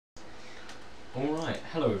Alright,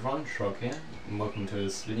 hello everyone, Shrog here, and welcome to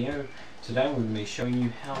this video. Today I'm going to be showing you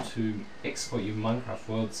how to export your Minecraft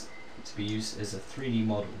worlds to be used as a 3D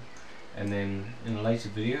model. And then in a later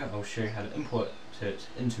video I'll show you how to import it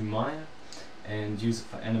into Maya and use it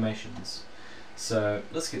for animations. So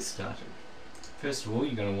let's get started. First of all,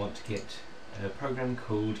 you're going to want to get a program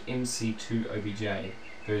called MC2OBJ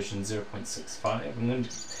version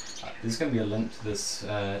 0.65. There's going to be a link to this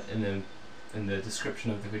in the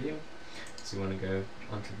description of the video. So you want to go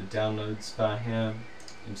onto the downloads bar here,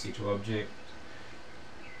 MC2 object,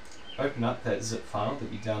 open up that zip file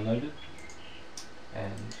that you downloaded,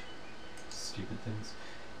 and stupid things.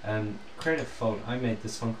 Create a folder. I made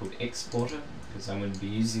this one called Exporter because I'm going to be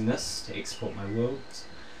using this to export my worlds.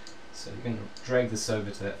 So you're going to drag this over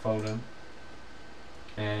to that folder,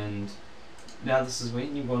 and now this is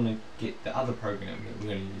when you want to get the other program that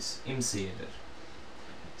we're going to use, MC-Edit.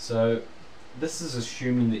 So this is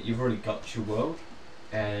assuming that you've already got your world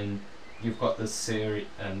and you've got this area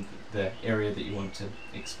and the area that you want to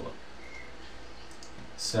export.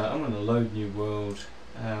 So I'm going to load new world.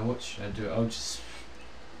 What should I do?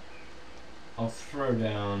 I'll throw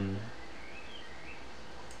down.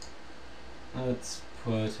 Let's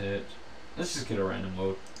just get a random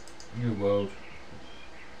world. New world.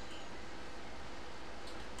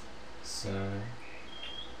 So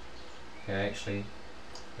okay, actually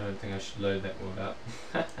I don't think I should load that world up.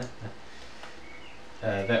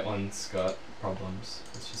 That one's got problems,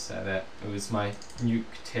 let's just say that. It was my nuke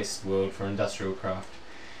test world for industrial craft.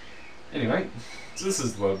 Anyway, so this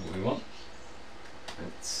is the world that we want.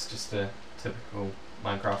 It's just a typical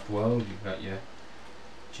Minecraft world. You've got your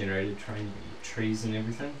generated terrain, you've got your trees and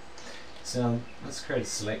everything. So let's create a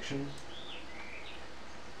selection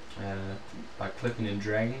by clicking and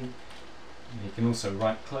dragging. And you can also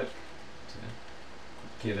right click to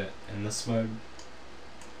get it in this mode.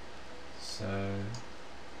 So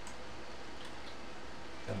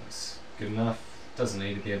that's good enough. Doesn't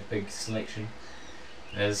need to be a big selection,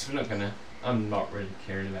 as I'm not really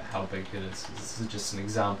caring about how big it is. This is just an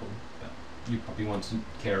example, but you probably want to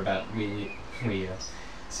care about where we're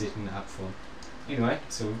setting it up for. Anyway,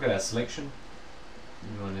 so we've got our selection.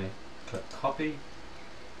 You want to click copy,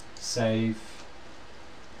 save,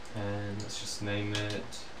 and let's just name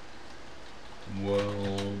it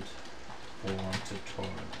World for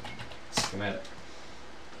Tutorial Schematic.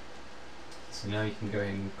 So now you can go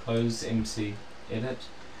ahead and close MC-Edit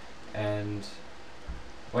and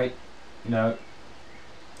wait, no,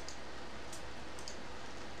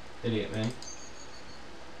 idiot me.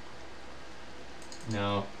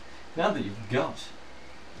 Now that you've got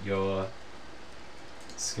your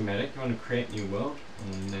schematic, you want to create a new world.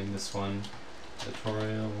 I'm going to name this one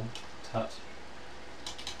Tutorial Tut.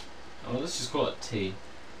 Oh, let's just call it T,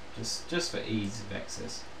 just for ease of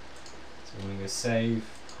access. So we're going to go save,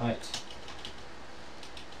 height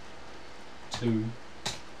 2,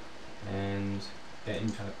 and get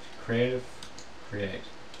into creative, create.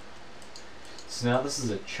 So now this is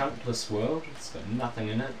a chunkless world. It's got nothing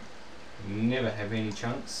in it. You never have any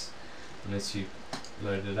chunks unless you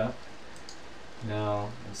load it up. Now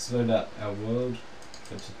let's load up our world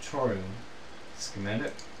for tutorial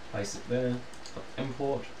schematic. Place it there.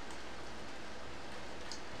 Import.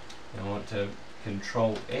 I want to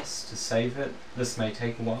Control S to save it. This may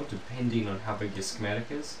take a while depending on how big your schematic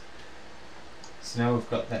is. So now we've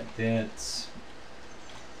got that there. It's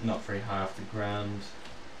not very high off the ground.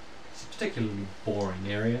 It's a particularly boring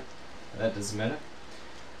area, but that doesn't matter.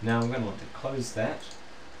 Now I'm going to want to close that.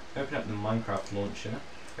 Open up the Minecraft launcher.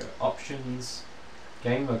 Go Options,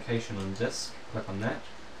 Game Location on Disk. Click on that.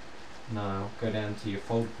 Now go down to your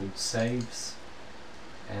folder called Saves,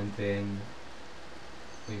 and then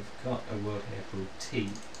we've got a world here called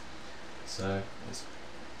T. So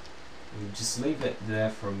we'll just leave it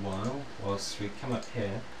there for a while whilst we come up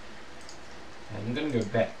here. And I'm going to go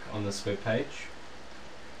back on this web page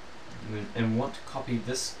and want to copy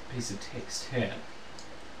this piece of text here.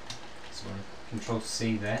 So Control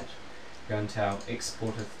C that. Go into our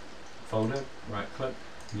Exporter folder, right click,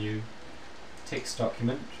 new text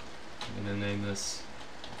document. I'm going to name this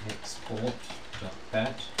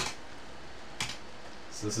export.bat.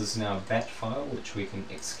 So this is now a bat file which we can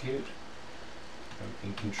execute. We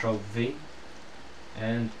can Control V,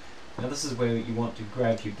 and now this is where you want to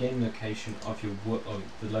grab your game location of your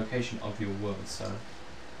the location of your world. So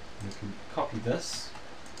you can copy this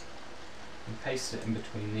and paste it in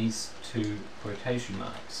between these two quotation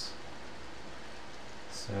marks.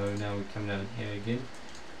 So now we come down here again.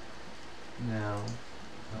 Now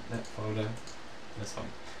not that folder, this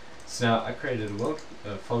one. So now I created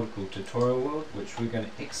a folder called Tutorial World, which we're going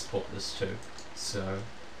to export this to. So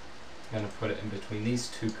going to put it in between these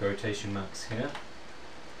two quotation marks here.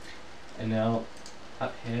 And now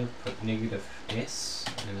up here put negative S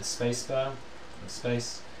and a space bar, a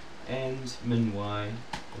space, and min y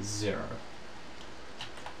 0.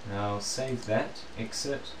 Now save that,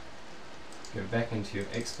 exit, go back into your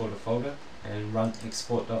exporter folder and run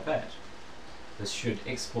export.bat. This should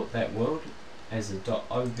export that world as a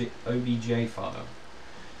 .obj file.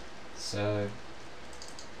 So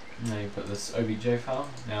now you put this OBJ file.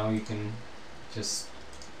 Now you can just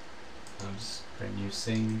create a new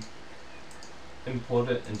scene, import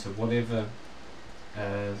it into whatever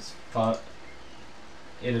file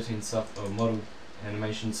editing software or model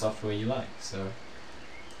animation software you like. So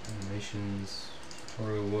animations,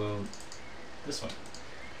 tutorial world, this one.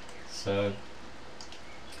 So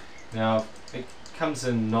now it comes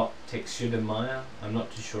in not textured in Maya. I'm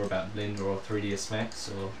not too sure about Blender or 3ds Max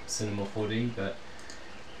or Cinema 4D, but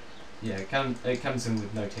yeah, it comes in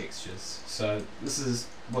with no textures. So this is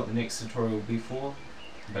what the next tutorial will be for,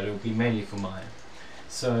 but it will be mainly for Maya.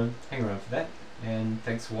 So hang around for that, and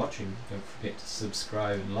thanks for watching. Don't forget to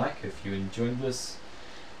subscribe and like if you enjoyed this,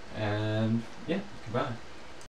 and yeah, goodbye.